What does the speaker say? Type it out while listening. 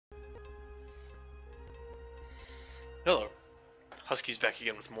Hello, Huskies back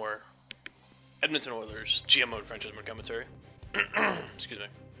again with more Edmonton Oilers GM mode franchise mode commentary. Excuse me.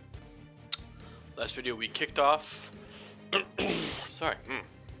 Last video we kicked off.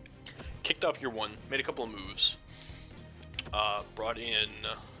 Kicked off year one. Made a couple of moves. Brought in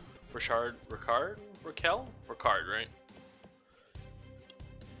Ricard, right?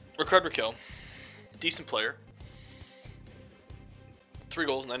 Ricard, decent player. 3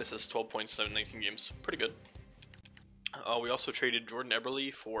 goals, 9 assists, 12 points, 19 games. Pretty good. We also traded Jordan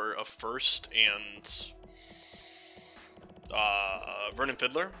Eberle for a first and Vernon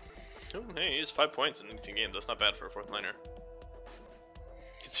Fiddler. Oh, hey, he has 5 points in 18 games. That's not bad for a fourth liner,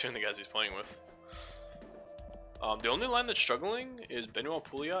 considering the guys he's playing with. The only line that's struggling is Benoit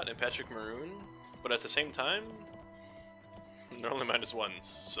Pouliot and Patrick Maroon, but at the same time, they're only -1s,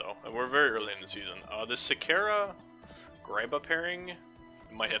 so and we're very early in the season. This Sekera Graba pairing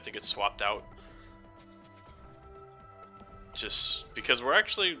might have to get swapped out. Just because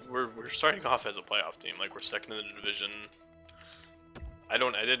we're starting off as a playoff team, like we're second in the division. I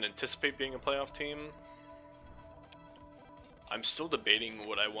didn't anticipate being a playoff team. I'm still debating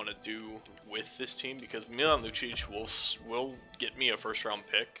what I want to do with this team because Milan Lucic will get me a first-round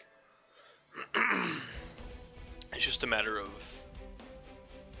pick. It's just a matter of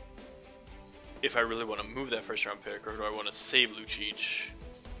if I really want to move that first-round pick, or do I want to save Lucic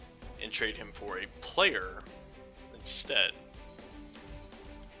and trade him for a player instead.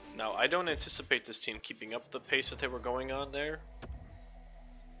 Now, I don't anticipate this team keeping up the pace that they were going on there,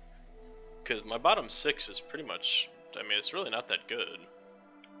 because my bottom 6 is pretty much, I mean, it's really not that good,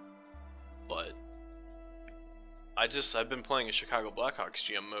 but I've been playing a Chicago Blackhawks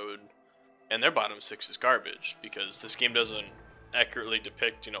GM mode, and their bottom 6 is garbage, because this game doesn't accurately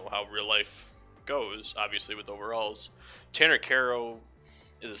depict, you know, how real life goes, obviously, with overalls. Tanner Caro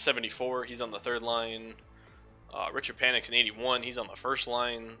is a 74, he's on the 3rd line. Richard Panik's an 81, he's on the 1st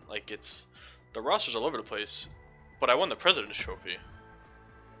line. Like, the roster's all over the place, but I won the President's Trophy.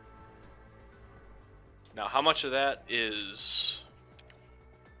 Now, how much of that is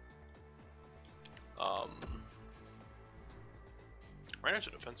Reiner's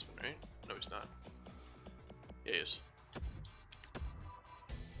a defenseman, right? No, he's not. Yeah, he is.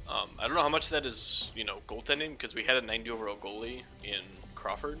 I don't know how much of that is, you know, goaltending, because we had a 90 overall goalie in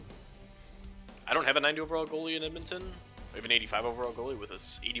Crawford. I don't have a 90 overall goalie in Edmonton. We have an 85 overall goalie with a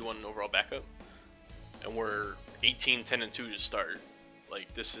 81 overall backup, and we're 18, 10, and 2 to start.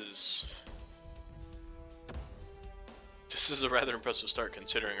 Like, this is a rather impressive start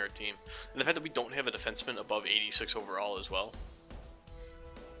considering our team, and the fact that we don't have a defenseman above 86 overall as well.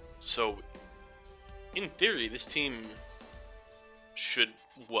 So, in theory, this team should,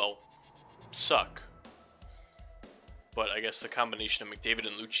 well, suck. But I guess the combination of McDavid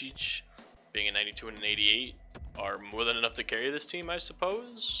and Lucic being a 92 and an 88 are more than enough to carry this team, I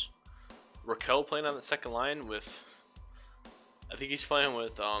suppose. Raquel playing on the 2nd line with, I think he's playing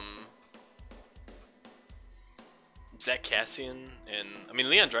with Zach Cassian, and I mean,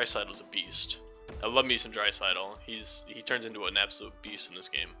 Leon Draisaitl's a beast. I love me some Draisaitl. He turns into an absolute beast in this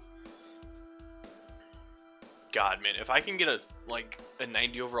game. God, man, if I can get a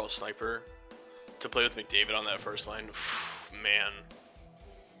 90 overall sniper to play with McDavid on that 1st line, man,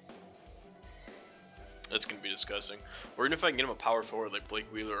 that's gonna be disgusting. Or even if I can get him a power forward like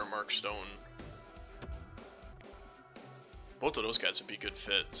Blake Wheeler or Mark Stone, both of those guys would be good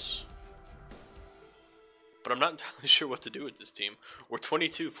fits. But I'm not entirely sure what to do with this team. We're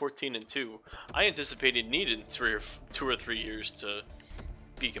 22, 14, and 2. I anticipated needing 2 or 3 years to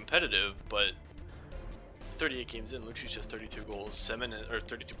be competitive, but 38 games in, Lucic has 32 goals,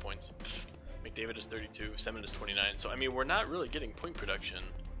 32 points. McDavid is 32, Semin is 29. So I mean, we're not really getting point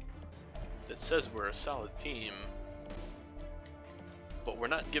production that says we're a solid team, but we're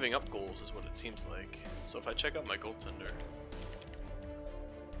not giving up goals, is what it seems like. So if I check out my goaltender,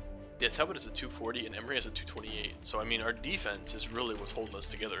 yeah, Talbot is a 240 and Emery has a 228. So I mean, our defense is really what's holding us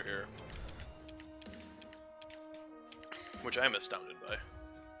together here, which I'm astounded by. Are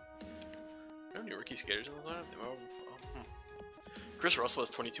there any rookie skaters in the lineup? Chris Russell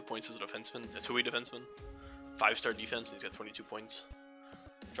has 22 points as a defenseman, a 2-way defenseman. 5-star defense, and he's got 22 points.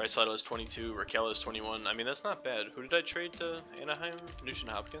 Draisaitl has 22, Raquel has 21. I mean, that's not bad. Who did I trade to Anaheim? Nugent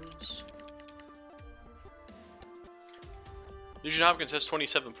Hopkins? Nugent Hopkins has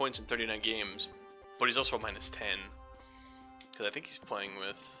 27 points in 39 games, but he's also a -10. Because I think he's playing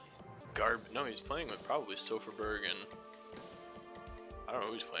with No, he's playing with probably Soferberg, and I don't know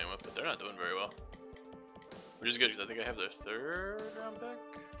who he's playing with, but they're not doing very well. Which is good, because I think I have their 3rd round pick.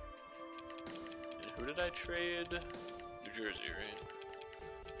 And who did I trade? New Jersey, right?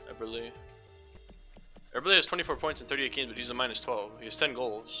 Eberle. Everybody has 24 points in 38 games, but he's a -12. He has 10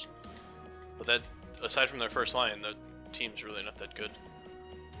 goals. But that, aside from their first line, the team's really not that good.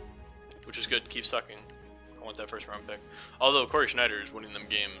 Which is good. Keep sucking. I want that first round pick. Although Corey Schneider is winning them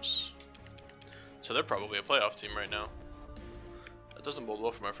games. So they're probably a playoff team right now. That doesn't bode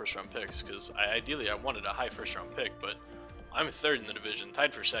well for my first round picks, because ideally I wanted a high first round pick, but I'm third in the division,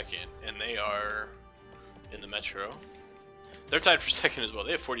 tied for second, and they are in the Metro. They're tied for second as well.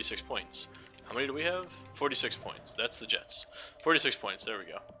 They have 46 points. How many do we have? 46 points. That's the Jets. 46 points. There we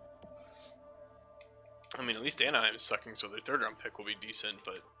go. I mean, at least Anaheim is sucking, so their third round pick will be decent,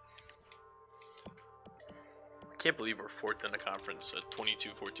 but I can't believe we're fourth in the conference at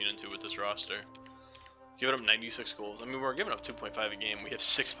 22, 14, and 2 with this roster. Giving up 96 goals. I mean, we're giving up 2.5 a game. We have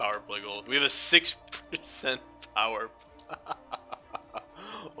 6 power play goals. We have a 6% power.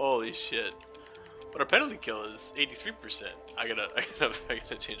 Holy shit. But our penalty kill is 83%. I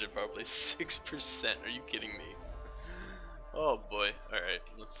gotta change our power play. 6%. Are you kidding me? Oh boy. Alright,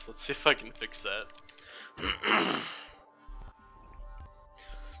 let's see if I can fix that.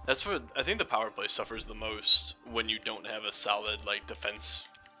 That's what I think the power play suffers the most when you don't have a solid like defense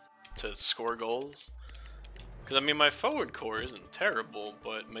to score goals. Because I mean my forward core isn't terrible,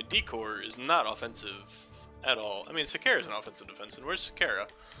 but my D core is not offensive at all. I mean Sekera's an offensive defenseman. Where's Sekera?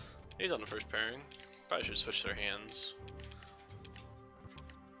 He's on the first pairing. Probably should switch their hands.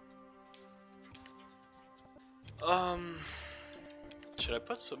 Should I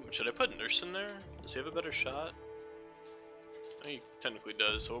put Nurse in there? Does he have a better shot? He technically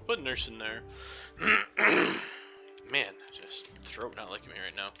does, so we'll put Nurse in there. Man, just throat not liking me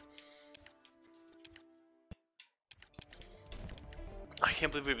right now. I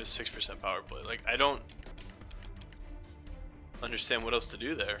can't believe we have a 6% power play. Like, I don't understand what else to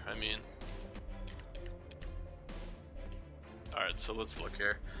do there. I mean, alright, so let's look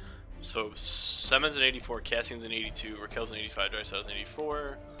here. So Semen's an 84, Cassian's an 82, Raquel's an 85, Drysdale's an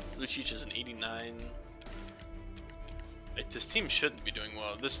 84, Lucic is an 89. Like, this team shouldn't be doing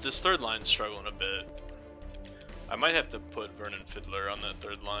well. This third line's struggling a bit. I might have to put Vernon Fiddler on that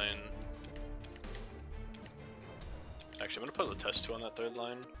third line. Actually, I'm gonna put Letestu on that third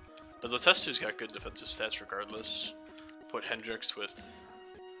line, because Letestu's got good defensive stats regardless. Put Hendricks with,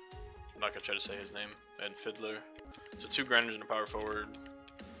 I'm not gonna try to say his name, and Fiddler. So 2 grinders and a power forward.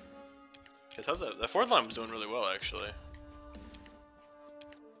 Guess how's that? That fourth line was doing really well actually.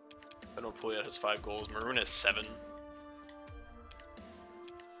 I know Pouliot has 5 goals. Maroon has 7.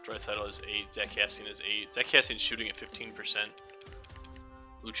 Draisaitl has 8. Zach Cassian has 8. Zach Cassian's shooting at 15%.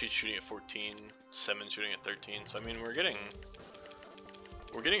 Lucic shooting at 14. Semen shooting at 13. So I mean we're getting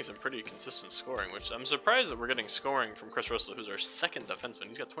some pretty consistent scoring, which I'm surprised that we're getting scoring from Chris Russell, who's our second defenseman.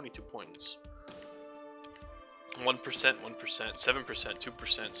 He's got 22 points. 1%, 1%, 7%,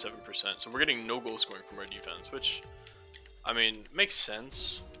 2%, 7%. So we're getting no goal scoring from our defense, which, I mean, makes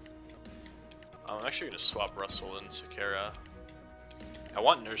sense. I'm actually going to swap Russell and Sekera. I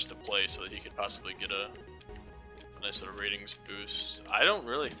want Nurse to play so that he could possibly get a nice little ratings boost. I don't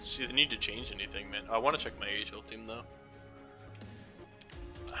really see the need to change anything, man. I want to check my AHL team, though.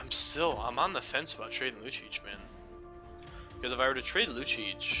 I'm on the fence about trading Lucic, man. Because if I were to trade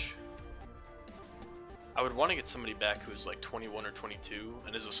Lucic, I would want to get somebody back who's like 21 or 22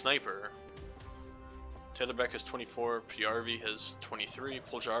 and is a sniper. Taylor Beck has 24, Puljujarvi has 23,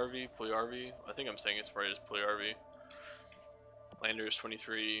 Puljujarvi, I think I'm saying it's right as Puljujarvi. Lander is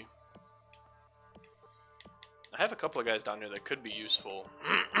 23. I have a couple of guys down here that could be useful.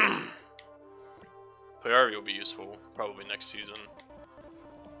 Puljujarvi will be useful probably next season.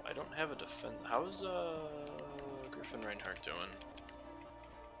 I don't have a defense. How's Griffin Reinhardt doing?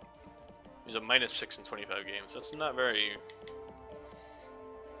 He's a -6 in 25 games. That's not very.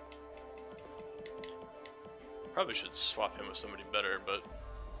 Probably should swap him with somebody better, but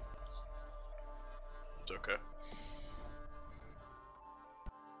it's okay.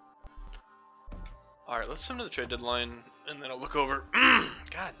 Alright, let's send to the trade deadline, and then I'll look over.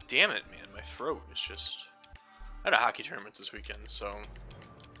 God damn it, man. My throat is just. I had a hockey tournament this weekend, so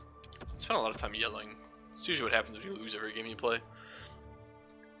I spent a lot of time yelling. It's usually what happens if you lose every game you play.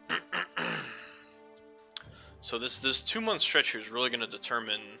 So this 2-month stretch here is really going to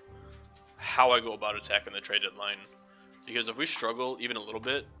determine how I go about attacking the trade deadline. Because if we struggle even a little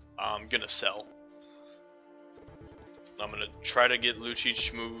bit, I'm going to sell. I'm going to try to get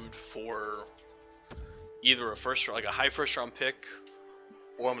Lucic moved for either a high first round pick,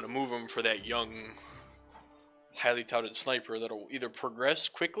 or I'm going to move him for that young, highly touted sniper that'll either progress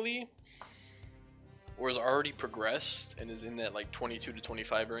quickly or has already progressed and is in that like 22 to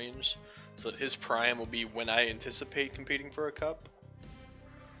 25 range, so that his prime will be when I anticipate competing for a cup.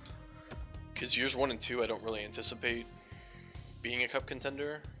 because years 1 and 2, I don't really anticipate being a cup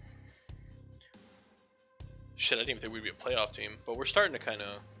contender. Shit, I didn't even think we'd be a playoff team, but we're starting to kind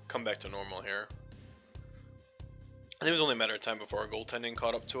of come back to normal here. I think it was only a matter of time before our goaltending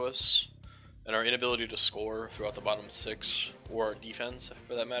caught up to us, and our inability to score throughout the bottom 6, or our defense,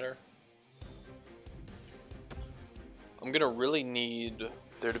 for that matter. I'm gonna really need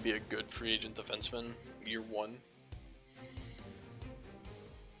there to be a good free agent defenseman year 1.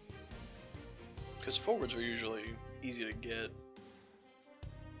 Because forwards are usually easy to get.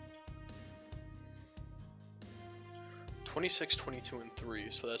 26, 22, and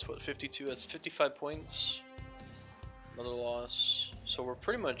 3. So that's what, 52? That's 55 points. Another loss. So we're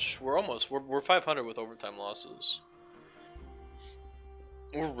pretty much, we're 500 with overtime losses.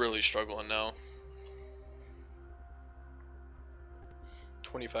 We're really struggling now.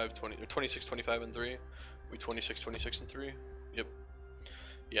 25, 20, or 26, 25, and 3. We 26, 26, and 3. Yep.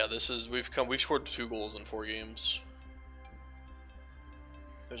 Yeah, this is, we've scored 2 goals in 4 games.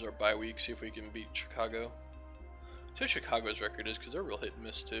 There's our bye week, see if we can beat Chicago. See what Chicago's record is, because they're real hit and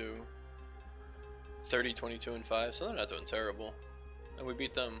miss too. 30, 22, and 5, so they're not doing terrible. And we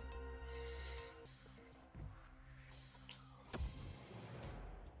beat them.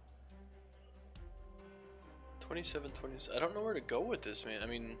 I don't know where to go with this, man. I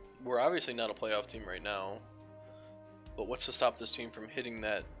mean, we're obviously not a playoff team right now. But what's to stop this team from hitting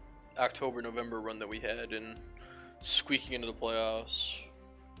that October-November run that we had and squeaking into the playoffs?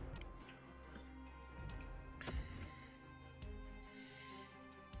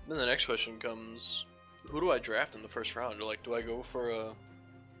 Then the next question comes, who do I draft in the first round? Or like, do I go for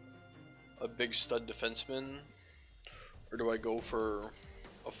a big stud defenseman? Or do I go for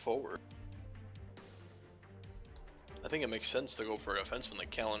a forward? I think it makes sense to go for a defenseman like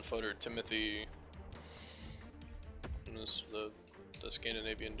Callan Foot or Timothy, the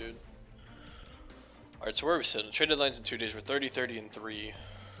Scandinavian dude. Alright, so where are we sitting? Trade deadline's in 2 days. We're 30, 30, and 3.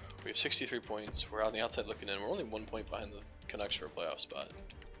 We have 63 points. We're on the outside looking in. We're only 1 point behind the Canucks for a playoff spot.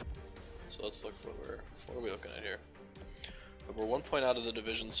 So let's look what are we looking at here? But we're 1 point out of the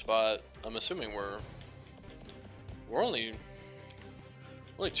division spot. I'm assuming we're only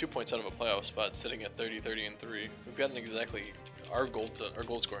 2 points out of a playoff spot, sitting at 30, 30, and 3. We've gotten exactly our goal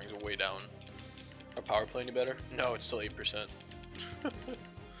scoring is way down. Our power play any better? No, it's still 8%.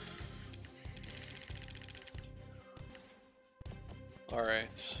 All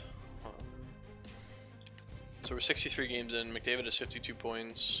right. So we're 63 games in. McDavid has 52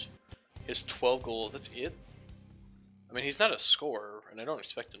 points. He has 12 goals. That's it. I mean, he's not a scorer, and I don't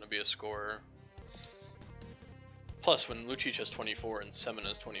expect him to be a scorer. Plus, when Lucic has 24 and Semin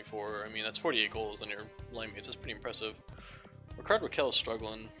has 24, I mean, that's 48 goals on your line mates. That's pretty impressive. Rickard Rakell is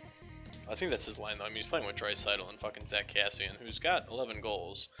struggling. I think that's his line, though. I mean, he's playing with Draisaitl and fucking Zach Cassian, who's got 11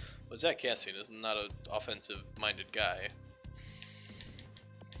 goals. But Zach Cassian is not an offensive-minded guy.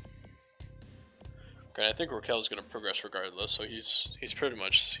 Okay, I think Rakell's going to progress regardless, so he's pretty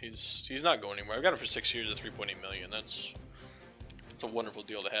much, he's not going anywhere. I've got him for 6 years at $3.8 million. That's a wonderful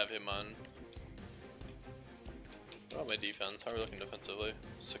deal to have him on. What about my defense? How are we looking defensively?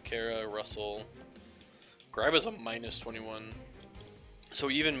 Sekera, Russell. Greiba's a minus 21. So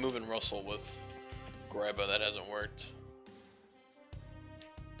even moving Russell with Greiba, that hasn't worked.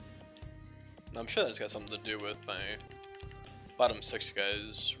 Now, I'm sure that's got something to do with my bottom 6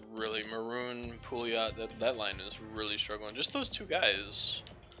 guys. Really, Maroon, Pouliot, that line is really struggling. Just those 2 guys.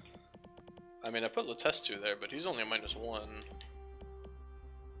 I mean, I put Letestu there, but he's only a minus 1.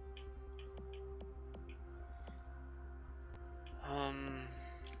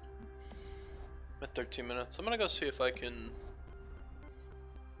 At 13 minutes. I'm gonna go see if I can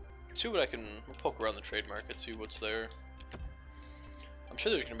we'll poke around the trade market, see what's there. I'm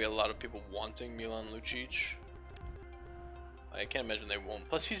sure there's gonna be a lot of people wanting Milan Lucic. I can't imagine they won't.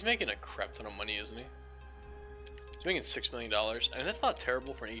 Plus, he's making a crap ton of money, isn't he? He's making $6 million. I mean, that's not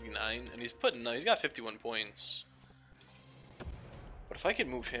terrible for an 89, and he's got 51 points. But if I could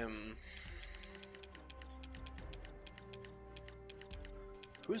move him,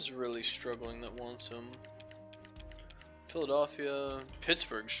 who's really struggling that wants him? Philadelphia,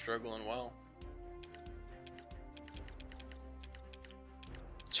 Pittsburgh's struggling well.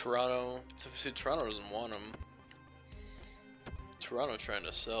 Toronto, see, Toronto doesn't want him. Toronto's trying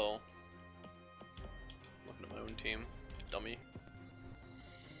to sell. Looking at my own team, dummy.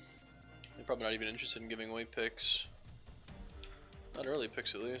 They're probably not even interested in giving away picks. Not early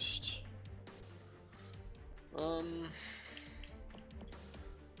picks, at least.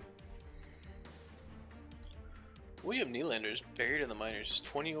 William Nylander's buried in the minors. He's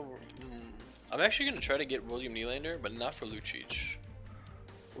 20 over. I'm actually going to try to get William Nylander, but not for Lucic.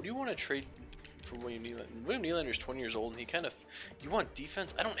 What do you want to trade for William Nylander. William Nylander's 20 years old, and he kind of... You want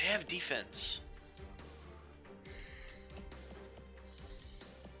defense? I don't have defense.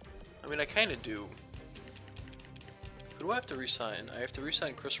 I mean, I kind of do. Who do I have to re-sign? I have to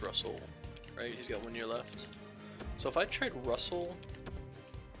re-sign Chris Russell, right? He's got 1 year left. So if I trade Russell...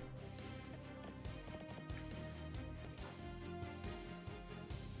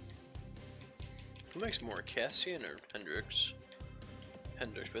 Who makes more, Cassian or Hendricks?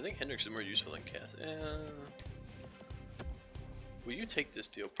 Hendricks, but I think Hendricks is more useful than Cassian. Will you take this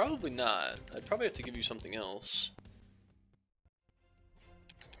deal? Probably not. I'd probably have to give you something else.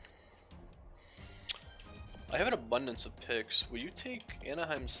 I have an abundance of picks. Will you take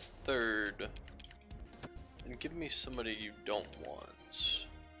Anaheim's third and give me somebody you don't want?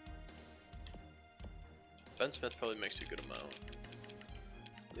 Ben Smith probably makes a good amount.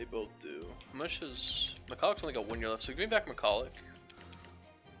 They both do. How much is... McCulloch's only got 1 year left, so give me back McCulloch.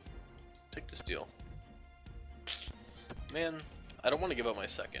 Take this deal. Man, I don't want to give up my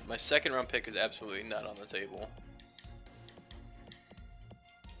second. My second round pick is absolutely not on the table.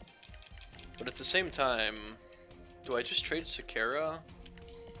 But at the same time, do I just trade Sekera?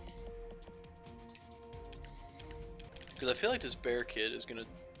 Because I feel like this Bear kid is going to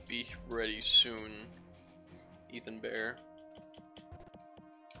be ready soon. Ethan Bear.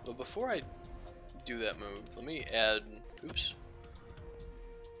 But before I do that move, let me add... Oops.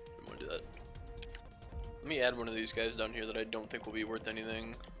 I don't want to do that. Let me add one of these guys down here that I don't think will be worth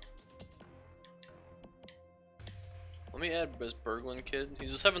anything. Let me add this Berglund kid.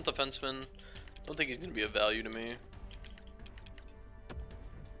 He's a 7th defenseman. Don't think he's going to be of value to me.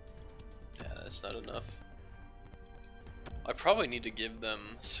 Yeah, that's not enough. I probably need to give them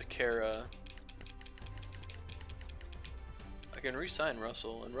Sekera. I can re-sign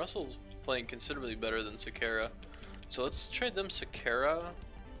Russell, and Russell's playing considerably better than Sekera. So let's trade them Sekera,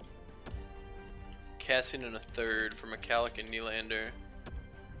 Cassian, and a third for McCulloch and Nylander.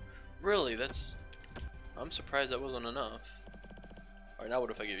 Really, that's... I'm surprised that wasn't enough. Alright, now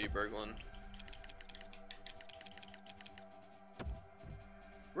what if I give you Berglund?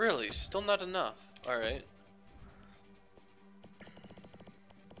 Really? Still not enough. Alright.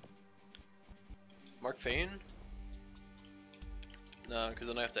 Mark Fane? No, because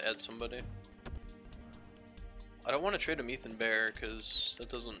then I have to add somebody. I don't want to trade him Ethan Bear, because that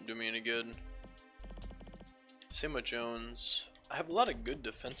doesn't do me any good. Same with Jones. I have a lot of good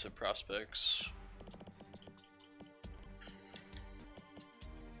defensive prospects.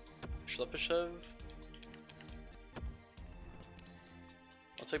 Shlepyshev?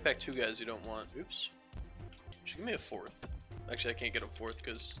 I'll take back 2 guys you don't want. Oops. Should give me a 4th. Actually, I can't get a 4th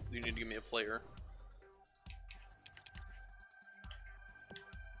because you need to give me a player.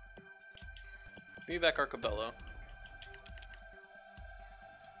 Give me back Arcabello.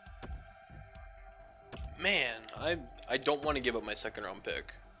 Man, I don't want to give up my 2nd round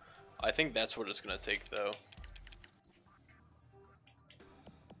pick. I think that's what it's gonna take though.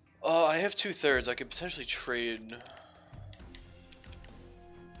 Oh, I have 2/3. I could potentially trade.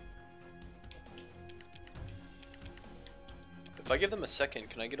 If I give them a 2nd,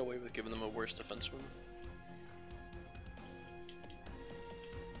 can I get away with giving them a worse defenseman?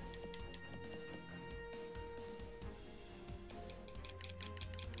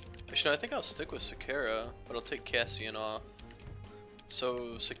 Actually, I think I'll stick with Sekera, but I'll take Cassian off.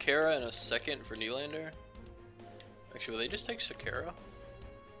 So, Sekera and a 2nd for Nylander? Actually, will they just take Sekera?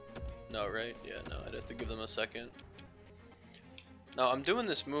 No, right? Yeah, no, I'd have to give them a 2nd. Now, I'm doing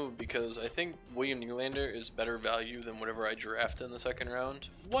this move because I think William Nylander is better value than whatever I draft in the 2nd round.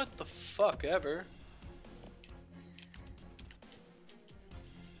 What the fuck ever?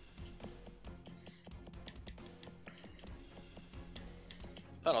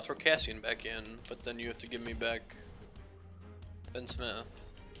 Fine, I'll throw Cassian back in, but then you have to give me back Ben Smith.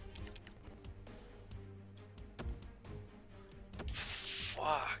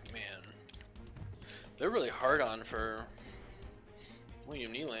 Fuck, man. They're really hard on for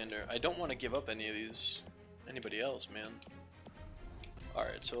William Nylander. I don't want to give up any of these, anybody else, man.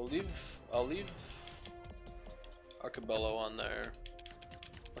 Alright, so I'll leave Arcabello on there.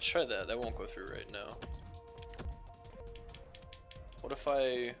 Let's try that. That won't go through right now. What if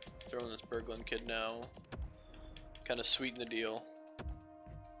I throw in this Berglund kid now? Kind of sweeten the deal.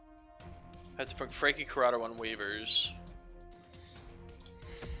 I had to put Frankie Corrado on waivers.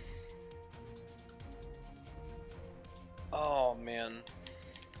 Oh man.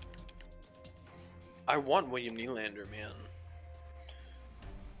 I want William Nylander, man.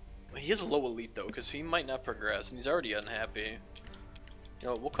 He is a low elite though, because he might not progress, and he's already unhappy. You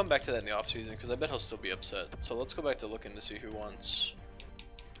know, we'll come back to that in the offseason, because I bet he'll still be upset. So let's go back to looking to see who wants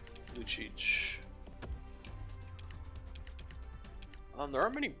Lucic. There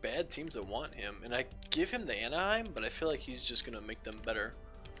aren't many bad teams that want him, and I give him the Anaheim, but I feel like he's just gonna make them better.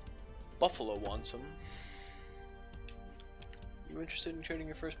 Buffalo wants him. You interested in trading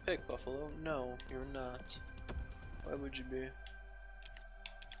your first pick, Buffalo? No, you're not. Why would you be?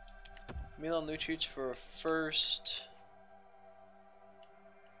 Milan Lucic for a first.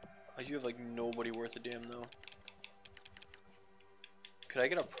 Oh, you have like nobody worth a damn though. Could I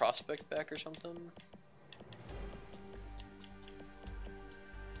get a prospect back or something?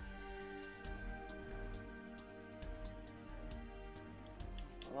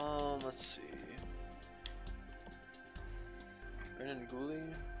 Let's see. Brennan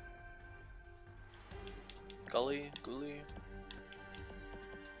Gully.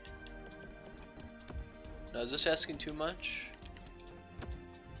 Now, is this asking too much?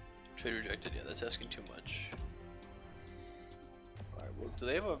 Trade rejected. Yeah, that's asking too much. All right. Well, do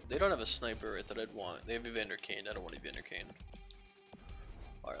they have a? They don't have a sniper right, that I'd want. They have Evander Kane. I don't want Evander Kane.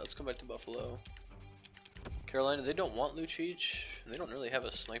 All right. Let's come back to Buffalo. Carolina, they don't want Lucic. They don't really have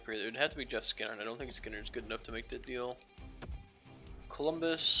a sniper. It would have to be Jeff Skinner, and I don't think Skinner's good enough to make that deal.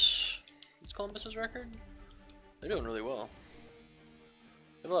 Columbus. What's Columbus's record? They're doing really well.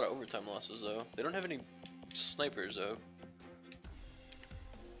 They have a lot of overtime losses, though. They don't have any snipers, though.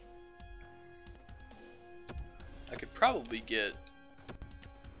 I could probably get...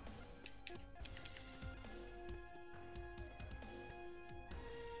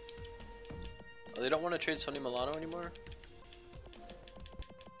 Oh, they don't want to trade Sonny Milano anymore?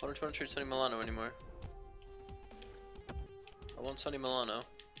 Why don't you want to trade Sonny Milano anymore? I want Sonny Milano.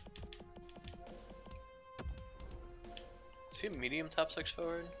 Is he a medium top 6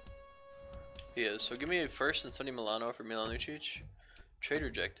 forward? He is. So give me a first and Sonny Milano for Milan Lucic. Trade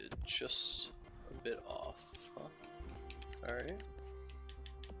rejected. Just a bit off. Huh? Alright.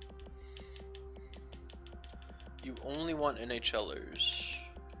 You only want NHLers.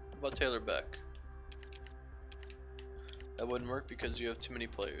 What about Taylor Beck? That wouldn't work because you have too many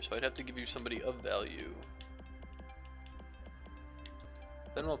players. So I'd have to give you somebody of value.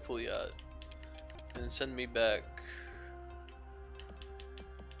 Then I'll pull you out. And send me back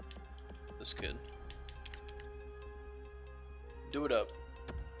this kid. Do it up.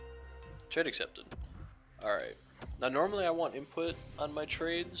 Trade accepted. Alright. Now normally I want input on my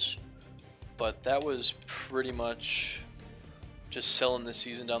trades, but that was pretty much just selling the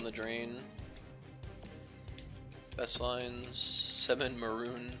season down the drain. Best lines, 7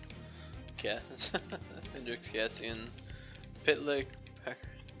 Maroon, Hendricks, Cassian, Pitlick,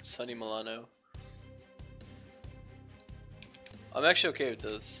 Sonny Milano. I'm actually okay with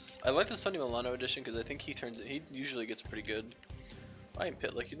this. I like the Sonny Milano edition because I think he usually gets pretty good. I ain't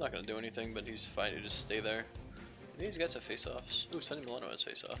Pitlick, he's not gonna do anything, but he's fine to just stay there. These guys have face-offs. Ooh, Sonny Milano has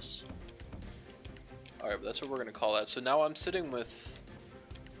face-offs. Alright, but that's what we're gonna call that. So now I'm sitting with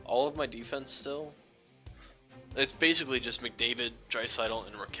all of my defense still. It's basically just McDavid, Draisaitl,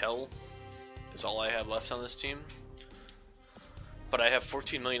 and Raquel is all I have left on this team. But I have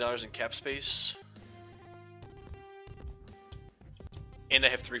 $14 million in cap space. And I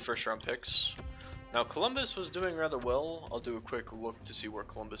have 3 first-round picks. Now, Columbus was doing rather well. I'll do a quick look to see where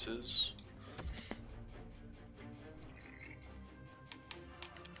Columbus is.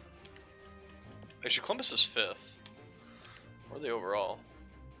 Actually, Columbus is 5th. Where are they overall?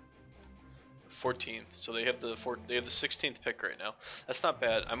 14th. So they have the 16th pick right now. That's not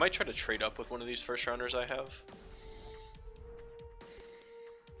bad. I might try to trade up with one of these first rounders I have.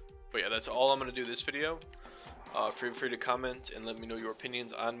 But yeah, that's all I'm going to do this video. Feel free to comment and let me know your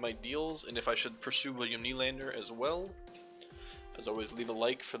opinions on my deals and if I should pursue William Nylander as well. As always, leave a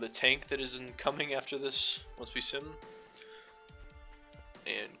like for the tank that is coming after this once we sim.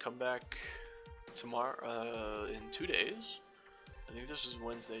 And come back tomorrow, in 2 days. I think this is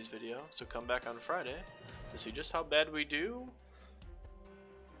Wednesday's video, so come back on Friday to see just how bad we do.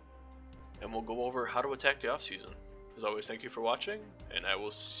 And we'll go over how to attack the offseason. As always, thank you for watching, and I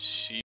will see you.